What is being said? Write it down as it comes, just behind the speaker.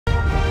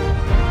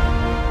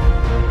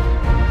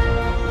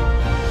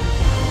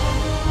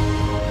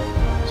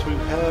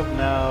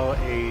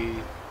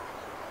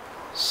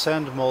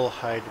Sand Mole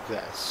Hide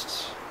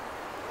Vest.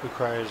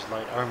 Requires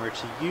light armor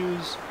to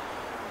use.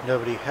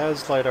 Nobody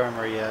has light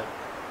armor yet.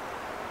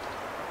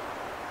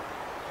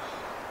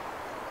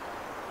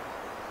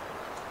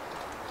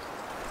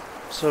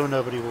 So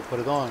nobody will put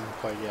it on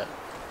quite yet.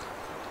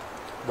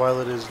 While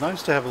it is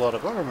nice to have a lot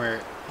of armor,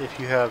 if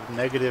you have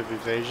negative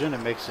evasion, it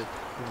makes it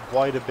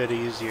quite a bit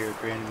easier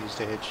for enemies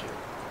to hit you.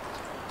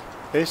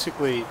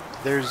 Basically,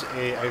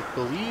 I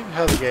believe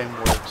how the game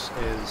works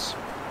is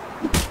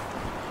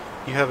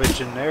you have a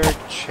generic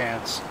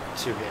chance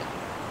to hit.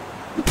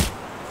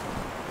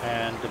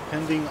 And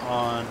depending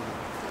on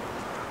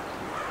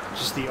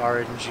just the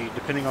RNG,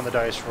 depending on the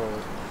dice roll,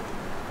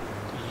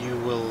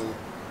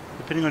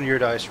 depending on your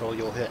dice roll,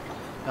 you'll hit.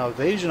 Now,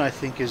 evasion, I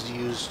think, is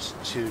used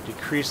to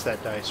decrease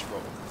that dice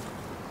roll.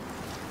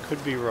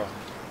 Could be wrong,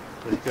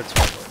 but I think that's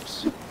how it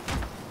works.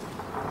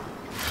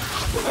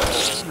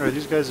 Are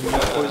these guys immune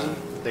to poison?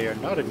 They are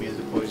not immune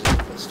to poison,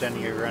 but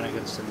standing your ground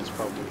against them is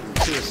probably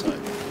suicide.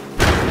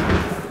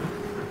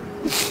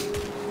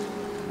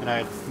 And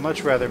I'd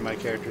much rather my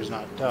characters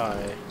not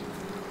die.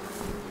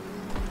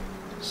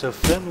 So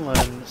Fen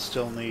Lynn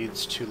still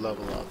needs to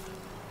level up.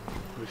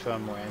 We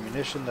found more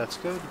ammunition, that's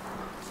good.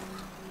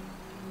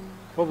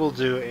 What we'll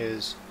do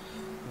is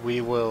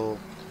we will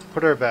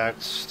put our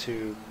backs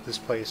to this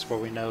place where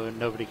we know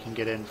nobody can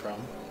get at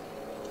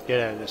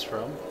us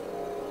from,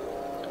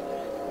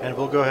 and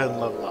we'll go ahead and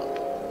level up.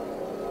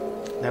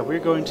 Now we're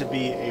going to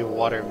be a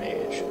water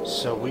mage,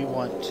 so we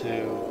want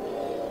to,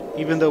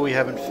 even though we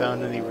haven't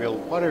found any real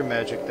water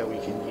magic that we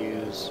can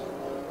use,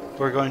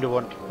 we're going to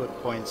want to put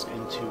points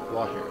into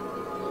water.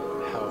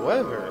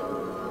 However,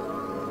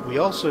 we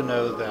also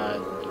know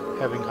that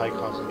having high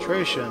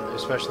concentration,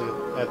 especially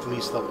at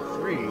least level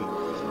 3,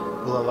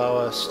 will allow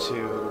us to,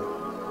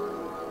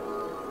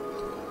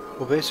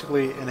 will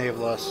basically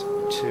enable us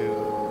to,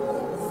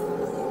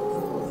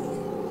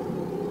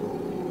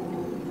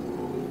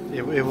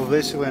 it will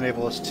basically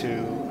enable us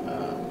to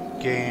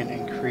gain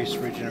increased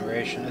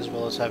regeneration, as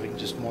well as having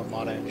just more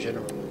mana in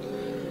general.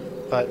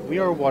 But we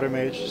are a water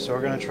mage, so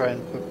we're going to try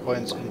and put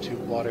points into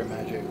water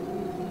magic.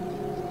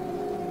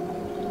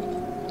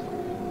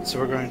 So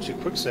we're going to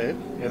quick save,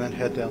 and then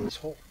head down this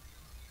hole.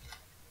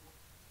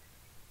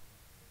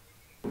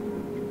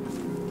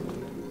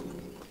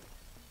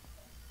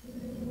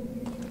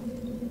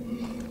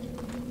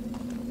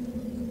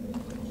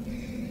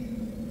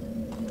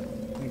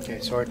 Okay,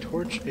 so our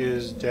torch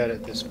is dead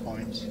at this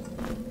point.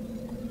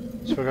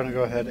 So we're going to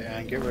go ahead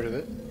and get rid of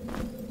it.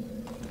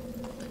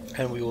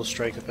 And we will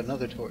strike up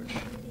another torch.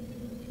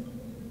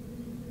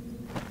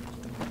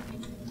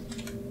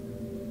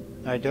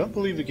 I don't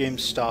believe the game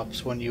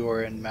stops when you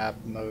are in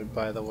map mode,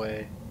 by the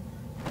way.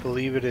 I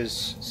believe it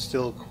is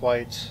still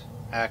quite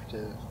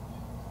active.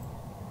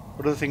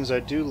 One of the things I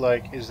do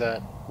like is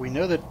that we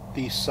know that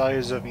the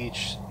size of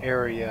each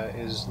area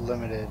is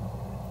limited.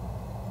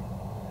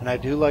 And I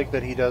do like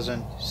that he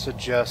doesn't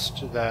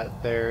suggest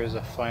that there is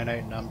a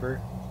finite number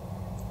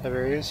of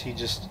areas.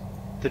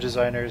 The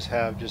designers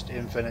have just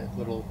infinite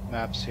little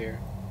maps here.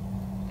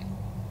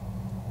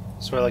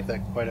 So I like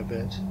that quite a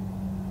bit.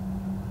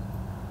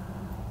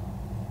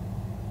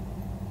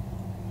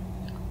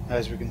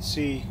 As we can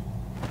see,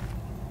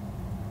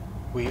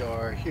 we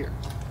are here.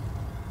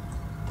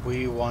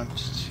 We want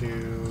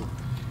to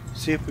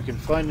see if we can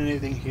find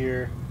anything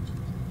here,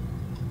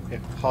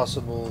 if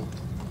possible,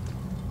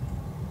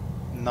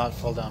 not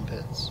fall down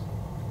pits.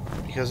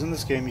 Because in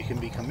this game you can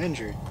become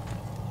injured.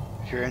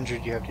 If you're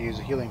injured, you have to use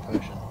a healing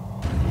potion.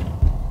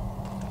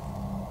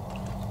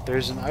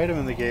 There's an item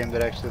in the game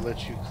that actually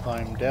lets you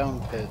climb down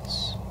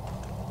pits,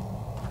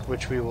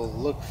 which we will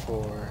look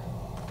for.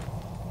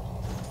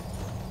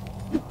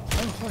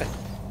 Oh, hi.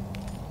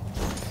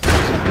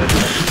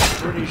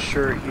 I'm pretty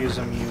sure he is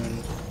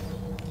immune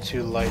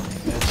to lightning.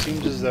 And it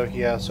seems as though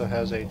he also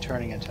has a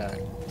turning attack.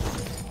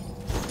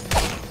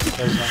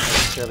 That is not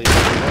necessarily doing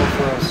well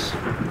for us,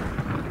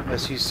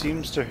 as he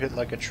seems to hit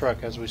like a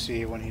truck, as we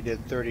see when he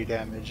did 30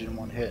 damage in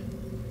one hit.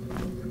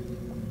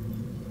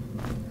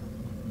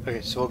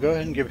 Okay, so we'll go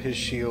ahead and give his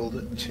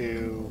shield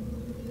to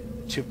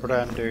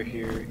Brandr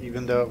here,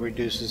 even though it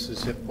reduces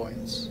his hit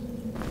points.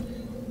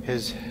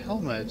 His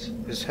helmet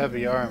is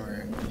heavy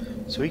armor,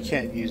 so he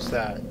can't use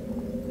that.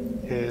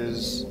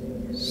 His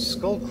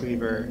Skull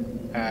Cleaver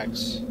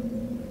axe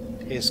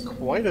is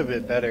quite a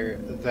bit better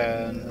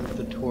than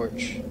the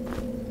torch,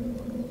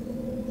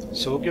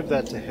 so we'll give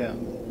that to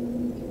him.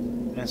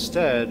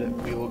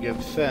 Instead, we will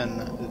give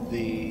Fen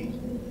the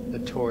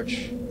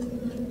torch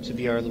to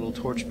be our little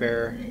torch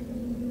bearer,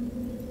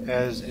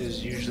 as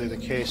is usually the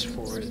case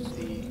for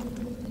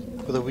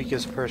the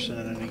weakest person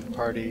in any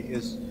party.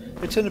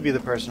 They tend to be the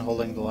person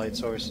holding the light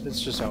source.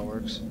 It's just how it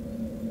works.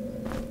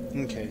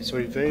 Okay, so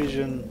our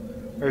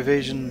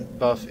evasion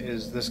buff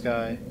is this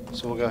guy,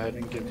 so we'll go ahead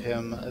and give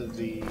him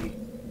the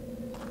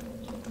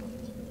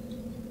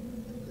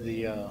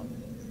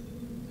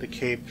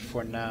cape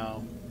for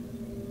now.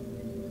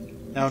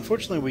 Now,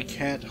 unfortunately, we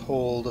can't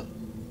hold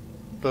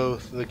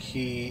both the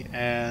key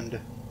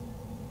and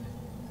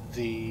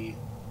the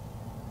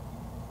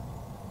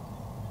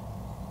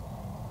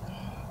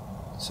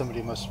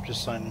Somebody must have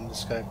just signed into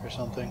Skype or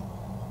something.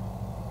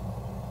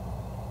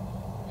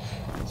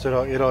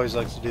 So it always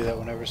likes to do that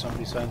whenever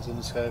somebody signs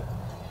into Skype.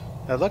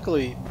 Now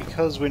luckily,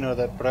 because we know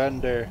that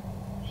Brandr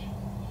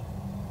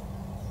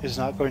is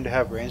not going to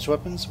have ranged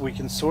weapons, we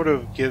can sort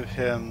of give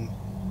him...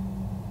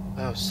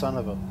 Oh, son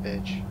of a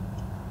bitch.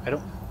 I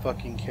don't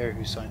fucking care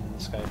who signed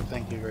into Skype.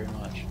 Thank you very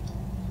much.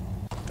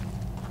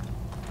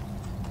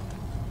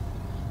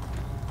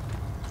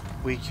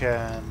 We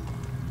can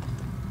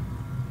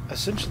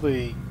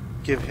essentially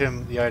give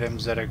him the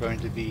items that are going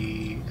to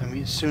be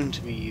soon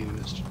to be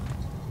used.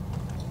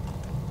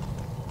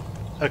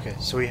 Okay,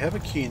 so we have a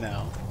key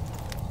now.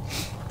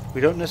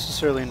 We don't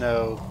necessarily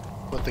know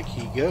what the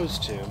key goes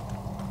to,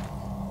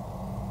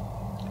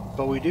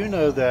 but we do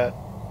know that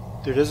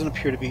there doesn't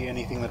appear to be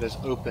anything that is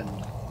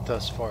opened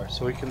thus far,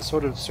 so we can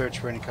sort of search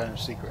for any kind of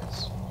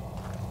secrets.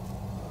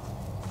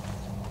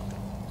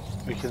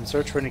 We can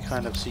search for any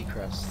kind of sea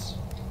crests.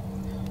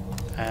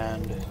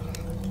 And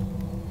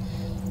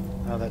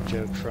now that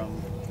joke from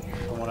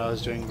when I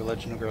was doing the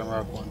Legend of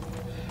Grimrock one.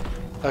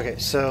 Okay,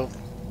 so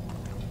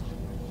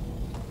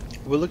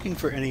we're looking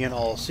for any and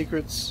all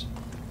secrets,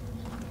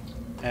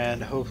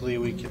 and hopefully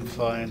we can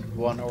find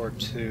one or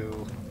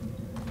two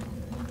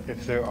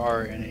if there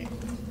are any.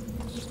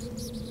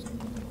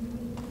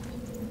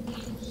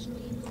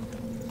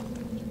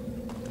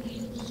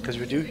 Because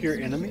we do hear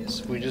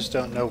enemies, we just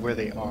don't know where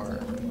they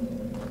are.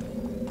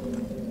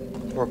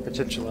 Or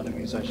potential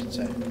enemies, I should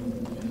say.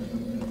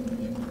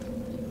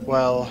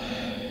 Well,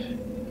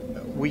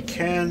 we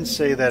can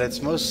say that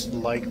it's most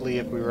likely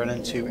if we run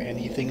into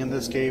anything in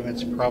this game,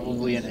 it's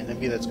probably an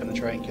enemy that's going to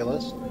try and kill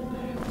us.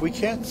 We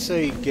can't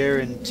say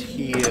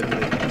guaranteeedly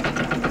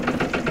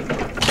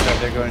that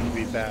they're going to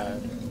be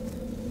bad.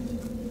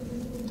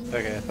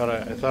 Okay, I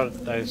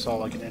thought I saw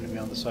like an enemy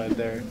on the side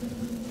there.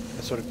 I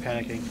was sort of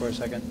panicking for a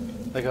second.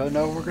 Like, oh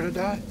no, we're gonna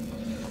die.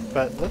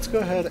 But let's go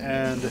ahead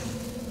and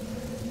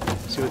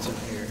see what's in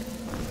here.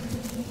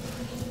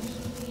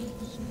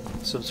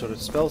 Some sort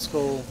of spell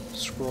scroll,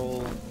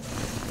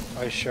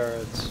 ice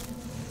shards.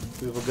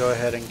 We will go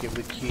ahead and give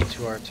the key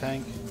to our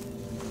tank.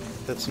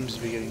 That seems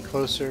to be getting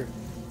closer.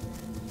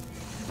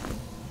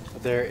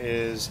 There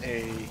is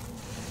a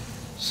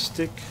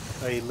stick,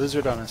 a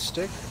lizard on a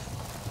stick.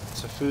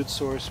 It's a food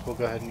source. We'll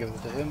go ahead and give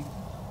it to him.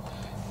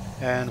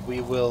 And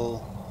we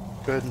will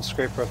go ahead and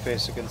scrape our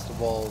face against the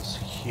walls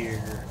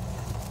here.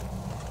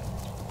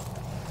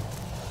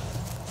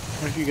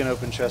 What if you can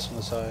open chests on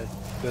the side?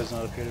 It does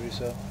not appear to be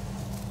so.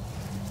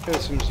 Okay,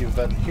 it seems you have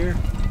a button here.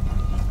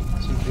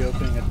 Seems to be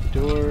opening a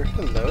door.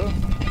 Hello.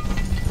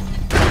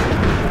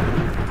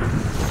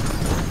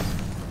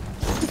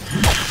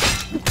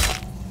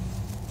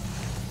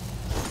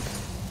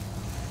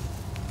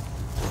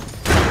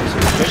 So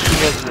because he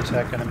has an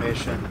attack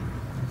animation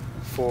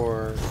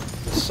for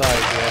the side, we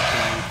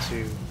actually need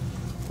to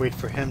wait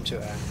for him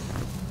to act.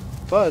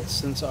 But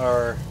since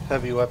our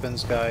heavy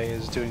weapons guy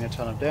is doing a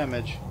ton of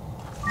damage,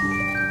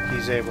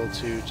 he's able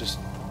to just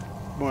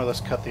more or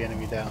less cut the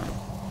enemy down.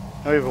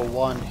 Now we have a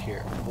wand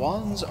here.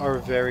 Wands are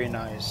very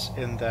nice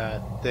in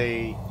that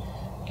they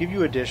give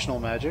you additional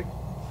magic.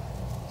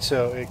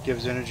 So it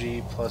gives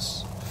energy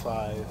plus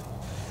 5.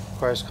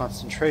 Requires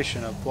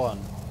concentration of 1.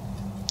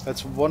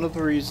 That's one of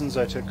the reasons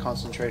I took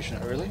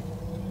concentration early.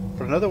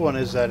 But another one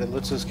is that it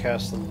lets us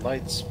cast the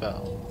light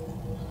spell.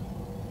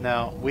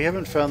 Now, we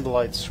haven't found the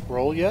light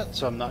scroll yet,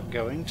 so I'm not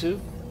going to.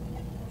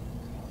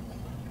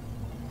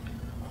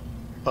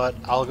 But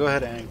I'll go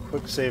ahead and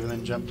quick save and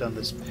then jump down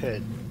this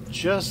pit,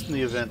 just in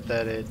the event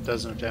that it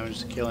does enough damage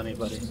to kill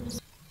anybody.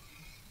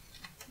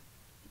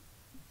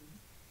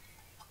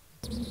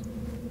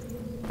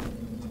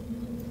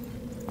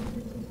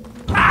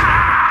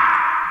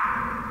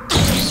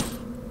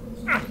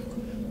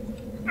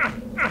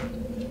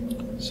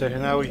 So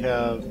now we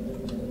have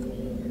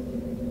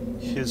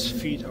his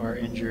feet are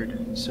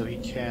injured, so he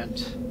can't.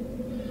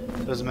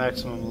 His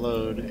maximum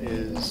load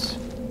is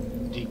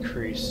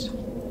decreased.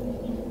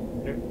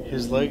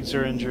 His legs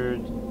are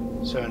injured,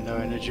 so no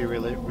energy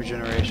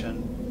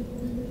regeneration.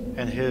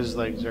 And his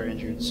legs are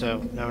injured,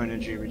 so no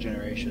energy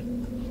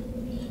regeneration.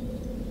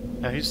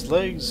 Now his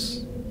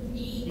legs,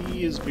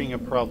 he is being a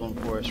problem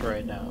for us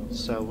right now,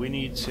 so we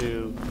need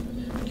to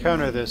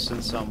counter this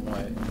in some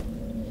way.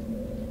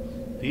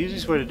 The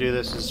easiest way to do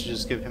this is to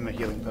just give him a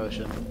healing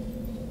potion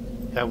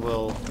that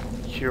will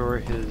cure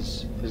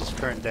his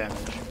current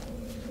damage.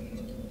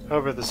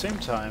 However, at the same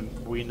time,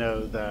 we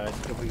know that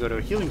if we go to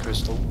a healing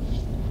crystal,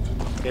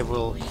 it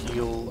will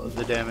heal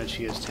the damage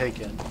he has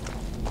taken.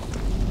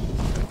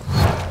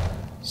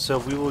 So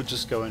we will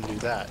just go and do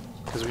that,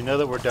 because we know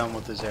that we're done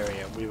with this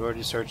area. We've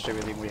already searched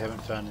everything, we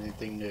haven't found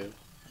anything new.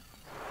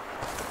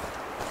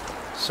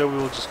 So we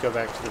will just go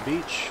back to the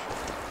beach.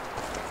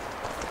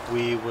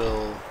 We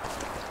will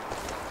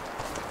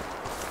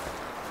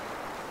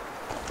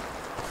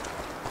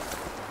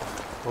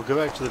go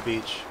back to the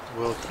beach,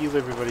 we'll heal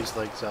everybody's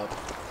legs up.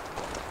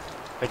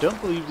 I don't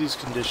believe these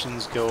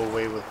conditions go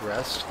away with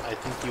rest. I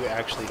think you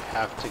actually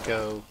have to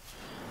go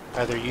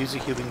either use a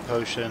healing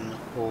potion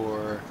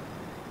or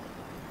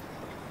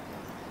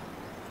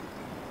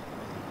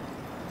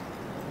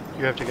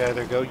you have to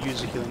either go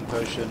use a healing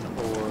potion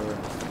or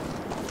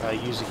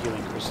use a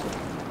healing crystal.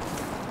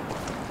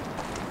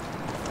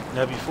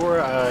 Now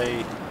before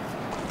I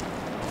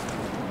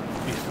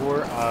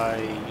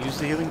use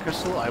the healing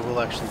crystal, I will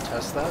actually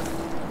test that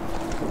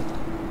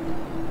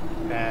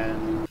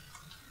and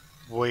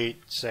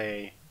wait,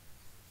 say,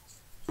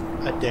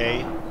 a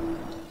day.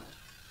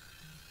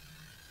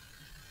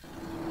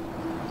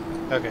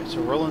 Okay, so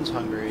Roland's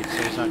hungry,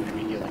 so he's not going to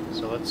be healing.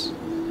 So let's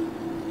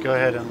go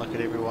ahead and look at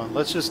everyone.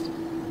 Let's just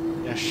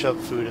shove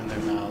food in their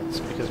mouths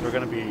because we're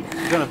going to be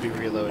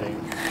reloading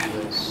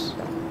this.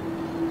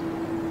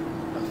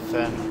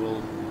 Fen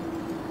will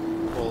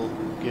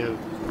give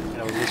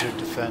a lizard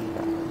to Fen.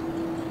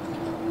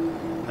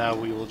 Now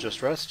we will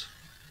just rest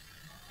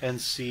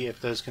and see if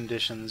those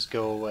conditions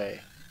go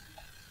away.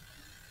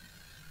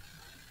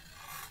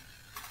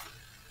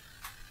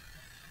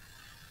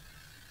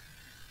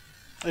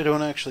 I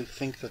don't actually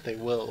think that they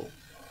will.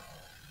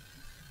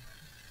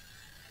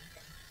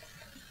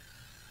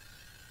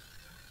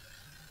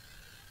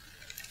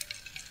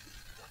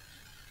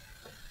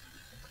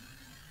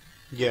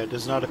 Yeah, it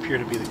does not appear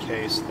to be the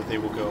case that they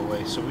will go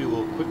away, so we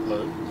will quick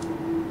load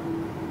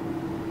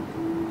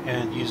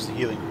and use the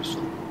healing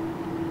crystal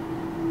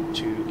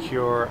to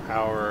cure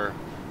our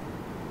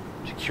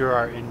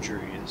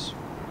injuries.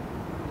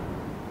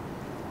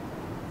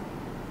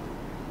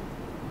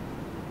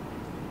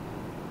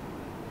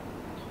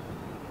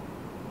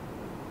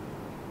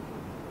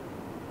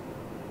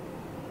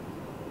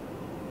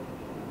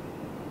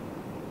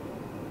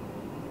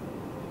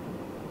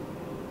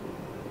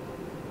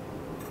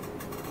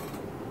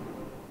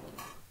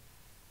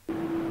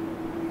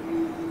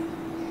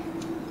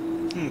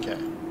 Okay.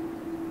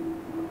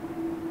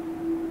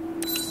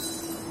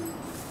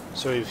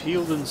 So we've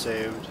healed and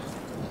saved,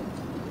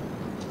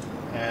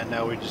 and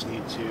now we just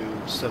need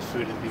to stuff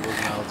food in people's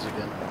mouths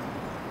again.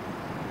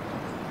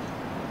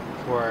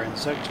 For our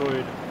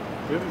insectoid,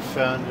 we haven't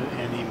found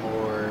any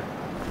more.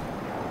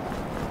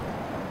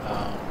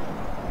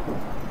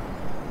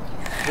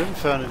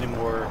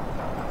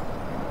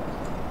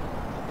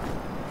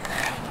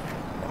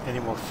 Any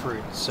more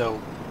fruit.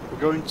 So we're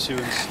going to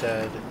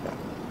instead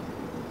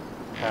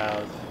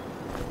have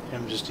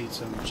him just eat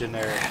some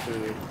generic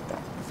food.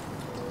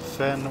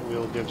 Fen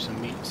we'll give some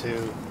meat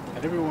to,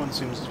 and everyone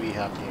seems to be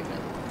happy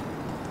again.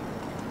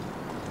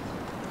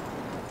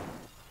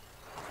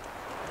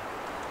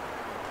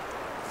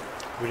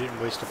 We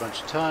didn't waste a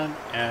bunch of time,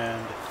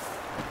 and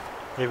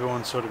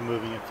everyone's sort of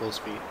moving at full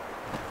speed.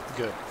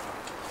 Good.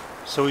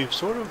 So we've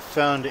sort of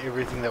found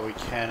everything that we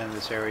can in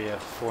this area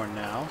for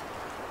now.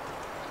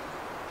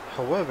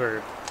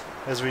 However,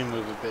 as we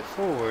move a bit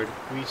forward,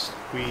 we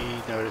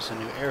notice a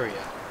new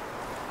area.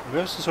 We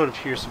also sort of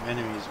hear some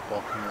enemies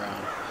walking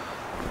around.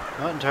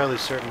 Not entirely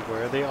certain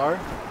where they are,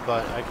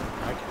 but I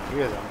can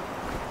hear them.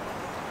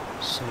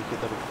 Sneaky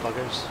little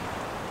buggers.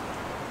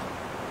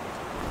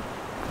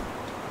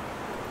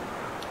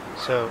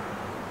 So,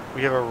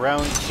 we have a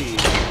round key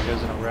that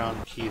goes in a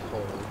round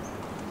keyhole.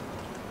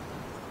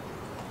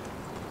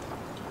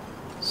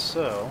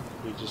 So,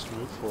 we just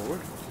move forward.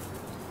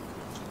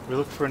 We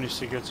look for any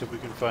secrets if we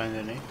can find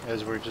any,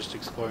 as we're just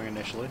exploring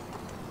initially.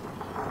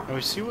 And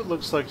we see what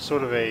looks like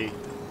sort of a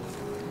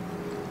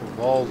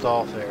walled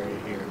off area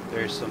here.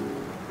 There's some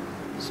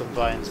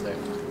vines there.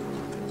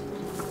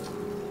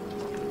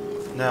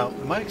 Now,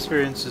 my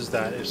experience is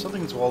that if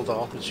something's walled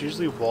off, it's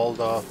usually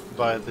walled off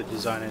by the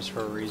designers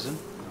for a reason.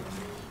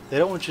 They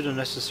don't want you to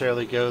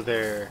necessarily go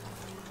there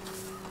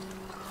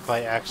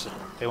by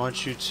accident. They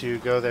want you to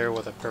go there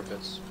with a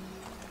purpose.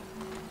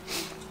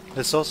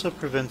 This also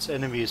prevents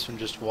enemies from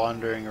just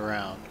wandering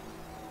around.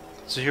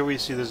 So here we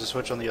see there's a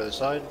switch on the other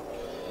side.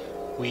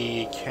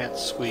 We can't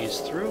squeeze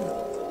through,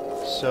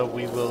 so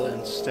we will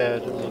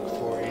instead look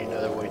for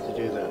another way to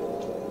do that.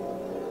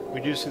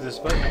 We do see this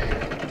button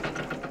here.